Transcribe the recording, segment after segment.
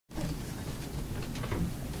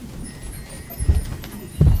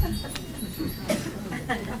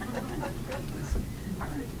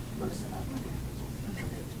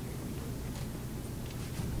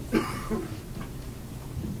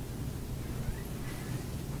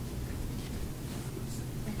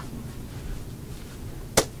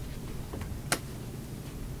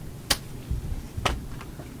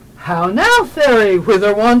How now, fairy,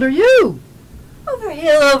 whither wander you? Over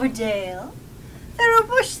hill, over dale, thorough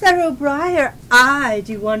bush, thorough briar, I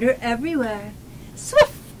do wander everywhere,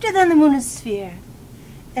 swifter than the moon's sphere,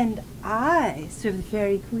 and I serve the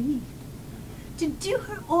fairy queen, to dew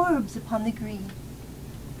her orbs upon the green.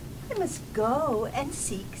 I must go and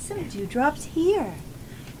seek some dewdrops here,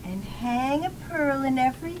 and hang a pearl in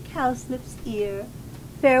every cowslip's ear.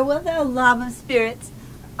 Farewell, thou love of spirits,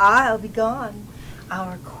 I'll be gone.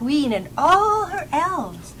 Our queen and all her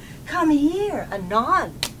elves come here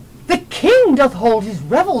anon. The king doth hold his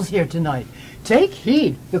revels here tonight. Take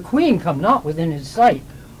heed, the queen come not within his sight.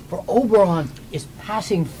 For Oberon is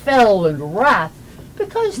passing fell and wrath,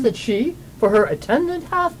 because that she, for her attendant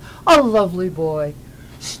hath a lovely boy,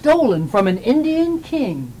 stolen from an Indian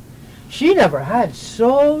king. She never had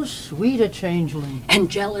so sweet a changeling.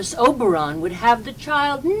 And jealous Oberon would have the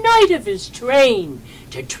child knight of his train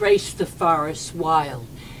to trace the forests wild.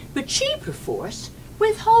 But she, perforce,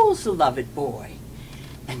 withholds the loved boy.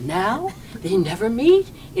 And now they never meet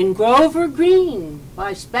in grove or green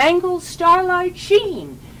by spangled starlight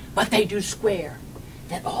sheen. But they do swear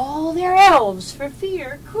that all their elves for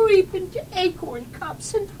fear creep into acorn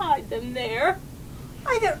cups and hide them there.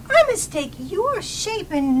 Either I mistake your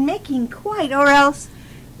shape in making quite, or else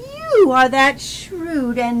you are that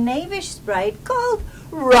shrewd and knavish sprite called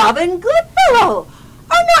Robin Goodfellow.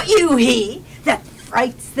 Are not you he that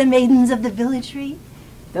frights the maidens of the villagery?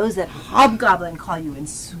 Those that hobgoblin call you in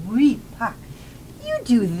sweet puck. You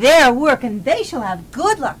do their work, and they shall have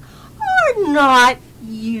good luck. Are not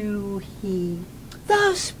you he?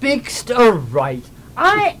 Thou speak'st aright.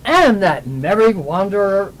 I am that merry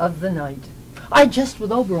wanderer of the night. I jest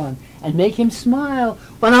with Oberon, and make him smile,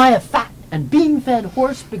 when I a fat and bean-fed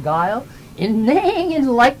horse beguile, in neighing in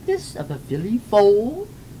likeness of a filly foal.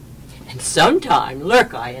 And sometime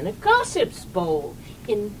lurk I in a gossip's bowl,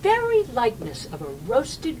 in very likeness of a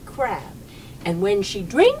roasted crab. And when she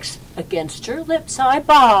drinks, against her lips I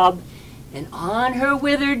bob, and on her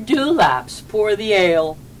withered dewlaps pour the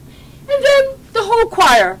ale. And then the whole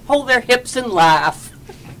choir hold their hips and laugh.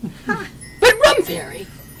 But run, fairy,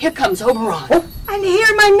 here comes Oberon. Oh, and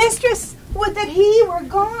here my mistress, would that he were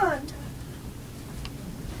gone.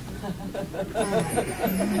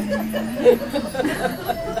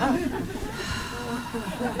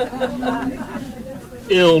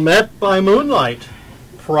 Ill met by moonlight,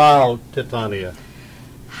 proud Titania.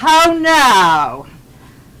 How now?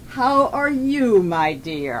 How are you, my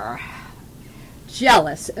dear?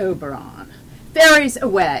 Jealous Oberon. Fairies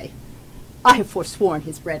away. I have forsworn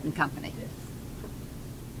his bread and company.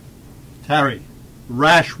 Tarry,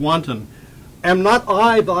 rash wanton, am not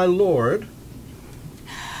I thy lord?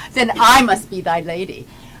 Then I must be thy lady.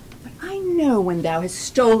 But I know when thou hast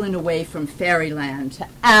stolen away from fairyland to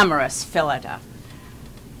amorous Phillida.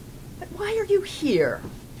 But why are you here?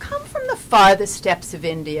 Come from the farthest steppes of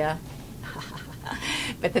India.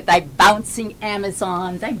 But that thy bouncing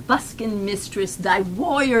Amazon, thy buskin mistress, thy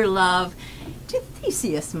warrior love, to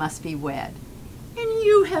Theseus must be wed. And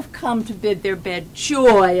you have come to bid their bed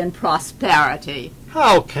joy and prosperity.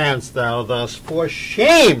 How canst thou thus, for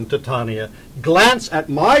shame, Titania, glance at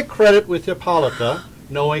my credit with Hippolyta,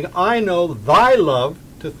 knowing I know thy love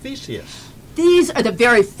to Theseus? These are the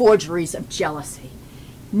very forgeries of jealousy.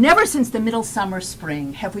 Never since the middle summer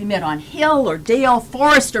spring have we met on hill or dale,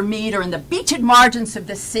 forest or mead, or in the beached margins of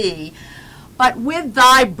the sea. But with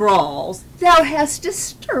thy brawls thou hast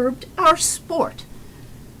disturbed our sport.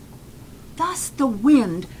 Thus the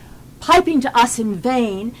wind, piping to us in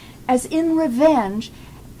vain, as in revenge,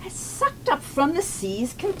 has sucked up from the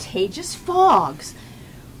seas contagious fogs,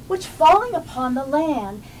 which falling upon the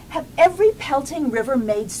land have every pelting river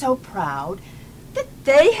made so proud that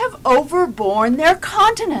they have overborne their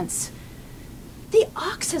continents. The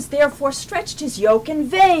ox has therefore stretched his yoke in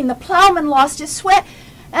vain, the plowman lost his sweat,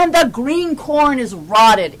 and the green corn is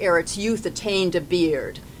rotted ere its youth attained a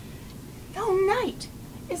beard. No night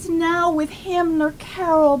is now with hymn nor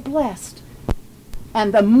carol blessed,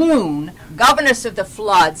 and the moon, governess of the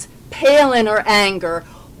floods, pale in her anger,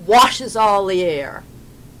 washes all the air.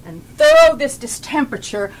 And through this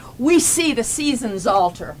distemperature we see the seasons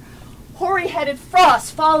alter. Hoary-headed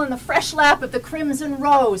frosts fall in the fresh lap of the crimson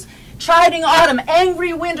rose. Chiding autumn,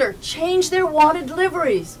 angry winter, change their wonted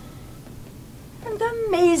liveries. And the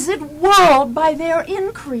mazed world by their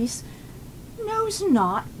increase knows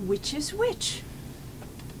not which is which.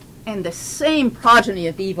 And the same progeny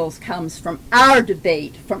of evils comes from our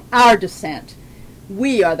debate, from our dissent.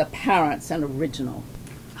 We are the parents and original.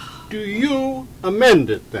 Do you amend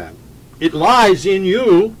it, then? It lies in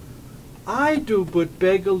you. I do but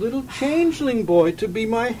beg a little changeling boy to be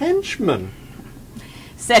my henchman.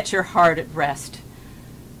 Set your heart at rest.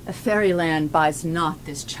 A fairyland buys not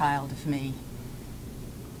this child of me.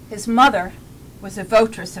 His mother was a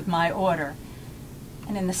votress of my order,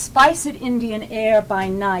 and in the spiced Indian air by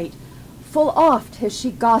night, full oft has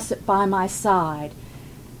she gossiped by my side,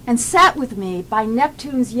 and sat with me by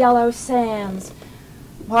Neptune's yellow sands,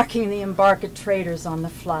 marking the embarked traders on the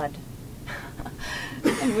flood.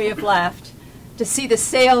 And we have laughed to see the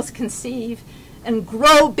sails conceive and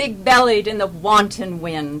grow big-bellied in the wanton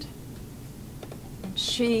wind. And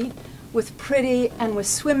she, with pretty and with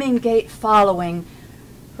swimming gait following,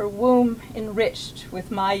 her womb enriched with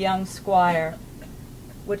my young squire,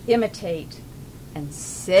 would imitate and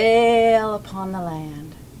sail upon the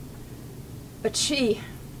land. But she,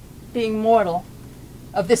 being mortal,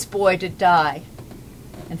 of this boy did die,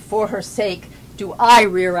 and for her sake do I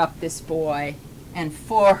rear up this boy, and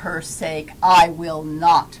for her sake I will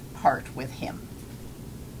not part with him.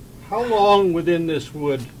 How long within this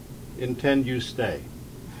wood intend you stay?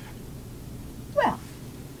 Well,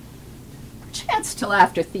 perchance till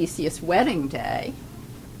after Theseus' wedding day.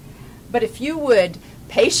 But if you would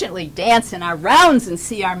patiently dance in our rounds and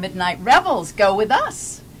see our midnight revels, go with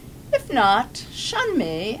us. If not, shun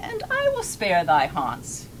me, and I will spare thy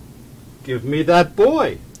haunts. Give me that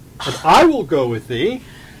boy, and I will go with thee.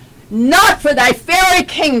 Not for thy fairy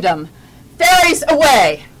kingdom! Fairies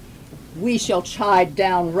away! We shall chide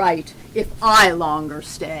downright if I longer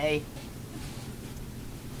stay.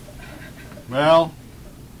 Well,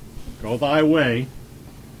 go thy way.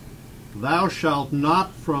 Thou shalt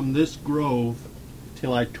not from this grove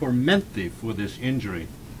till I torment thee for this injury.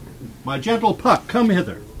 My gentle Puck, come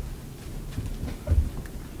hither.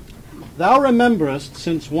 Thou rememberest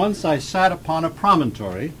since once I sat upon a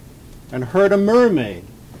promontory and heard a mermaid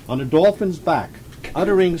on a dolphin's back,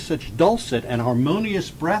 uttering such dulcet and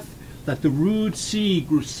harmonious breath that the rude sea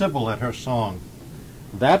grew civil at her song.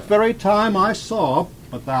 That very time I saw,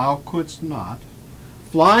 but thou couldst not,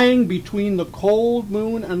 flying between the cold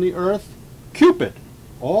moon and the earth, Cupid,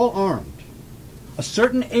 all armed. A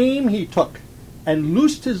certain aim he took, and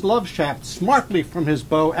loosed his love shaft smartly from his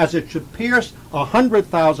bow, as it should pierce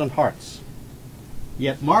 100,000 hearts.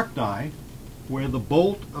 Yet marked I where the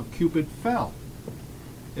bolt of Cupid fell.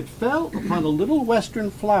 It fell upon a little western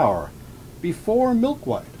flower, before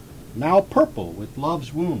milk-white, now purple with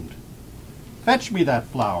love's wound. Fetch me that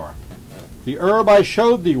flower, the herb I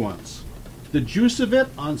showed thee once. The juice of it,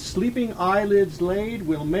 on sleeping eyelids laid,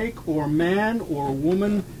 will make or man or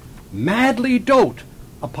woman madly dote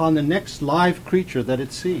upon the next live creature that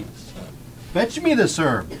it sees. Fetch me this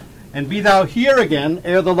herb, and be thou here again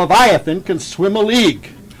ere the Leviathan can swim a league.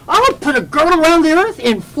 I'll put a girdle around the earth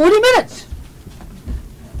in 40 minutes.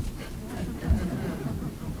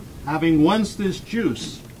 Having once this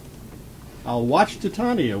juice, I'll watch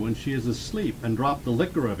Titania when she is asleep and drop the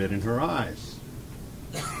liquor of it in her eyes.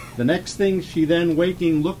 The next thing she then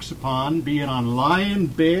waking looks upon, be it on lion,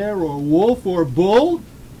 bear, or wolf, or bull,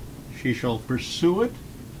 she shall pursue it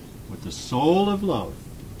with the soul of love.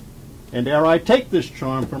 And ere I take this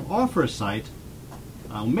charm from off her sight,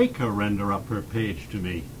 I'll make her render up her page to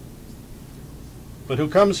me. But who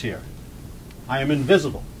comes here? I am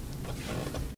invisible.